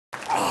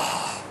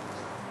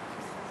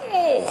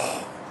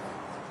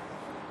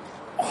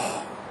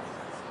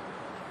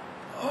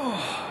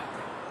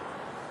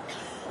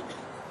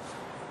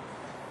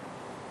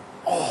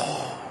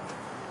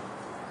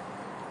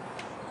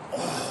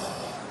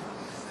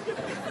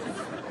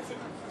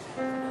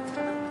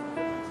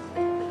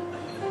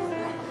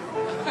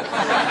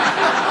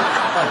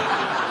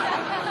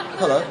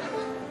Hello.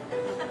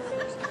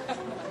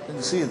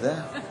 Didn't see you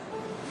there.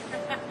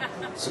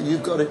 So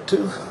you've got it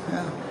too?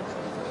 Yeah.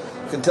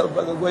 You can tell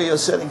by the way you're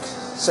sitting.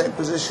 Same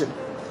position.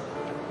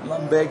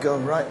 Lumbago,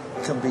 right,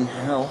 can be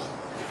hell.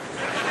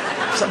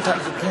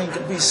 Sometimes the pain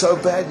can be so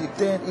bad you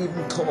daren't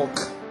even talk.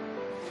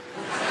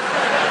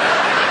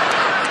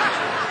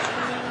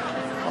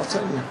 I'll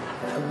tell you,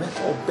 a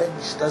metal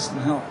bench doesn't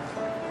help.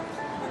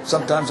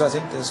 Sometimes I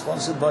think they're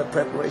sponsored by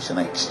Preparation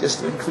H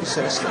just to increase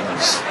their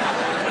sales.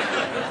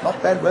 Not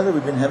bad weather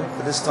we've been having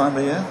for this time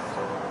of year.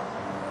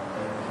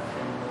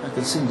 I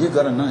can see you've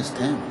got a nice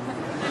tan.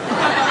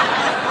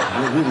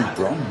 You're really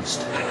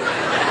bronzed.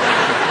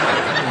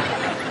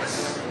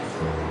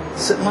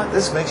 Sitting like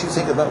this makes you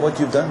think about what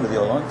you've done with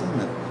your life,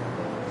 doesn't it?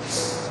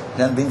 If it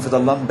hadn't been for the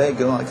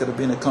lumbago, I could have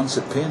been a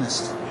concert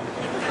pianist.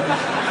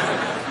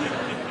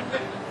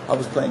 I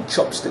was playing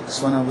chopsticks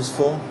when I was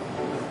 4.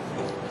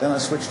 Then I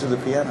switched to the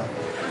piano.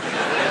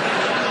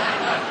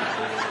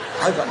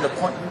 I got an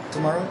appointment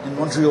tomorrow in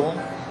Montreal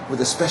with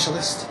a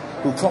specialist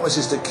who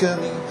promises to cure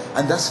me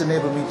and thus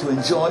enable me to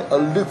enjoy a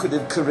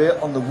lucrative career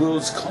on the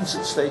world's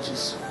concert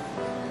stages.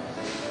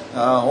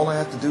 All I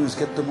have to do is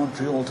get to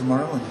Montreal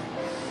tomorrow, and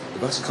the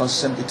bus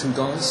costs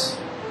 $72.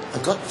 I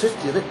got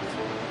 50 of it.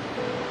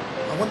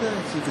 I wonder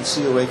if you could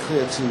see a way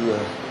clear to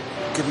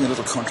give me a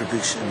little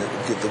contribution that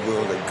would give the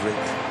world a great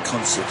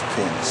concert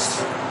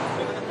pianist.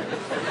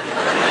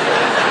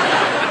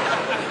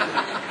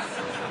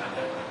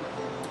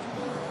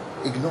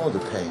 Ignore the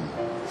pain.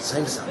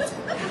 Say something.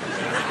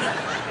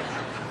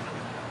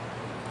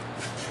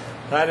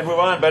 Time to move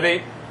on,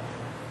 buddy.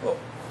 Well,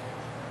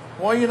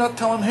 why are you not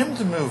telling him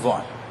to move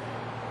on?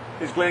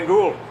 He's Glenn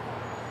Gould.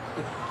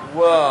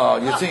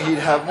 Well, you'd think he'd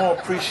have more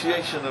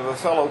appreciation of a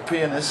fellow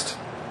pianist.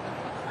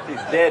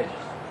 He's dead.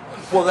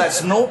 Well,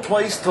 that's no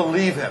place to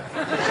leave him.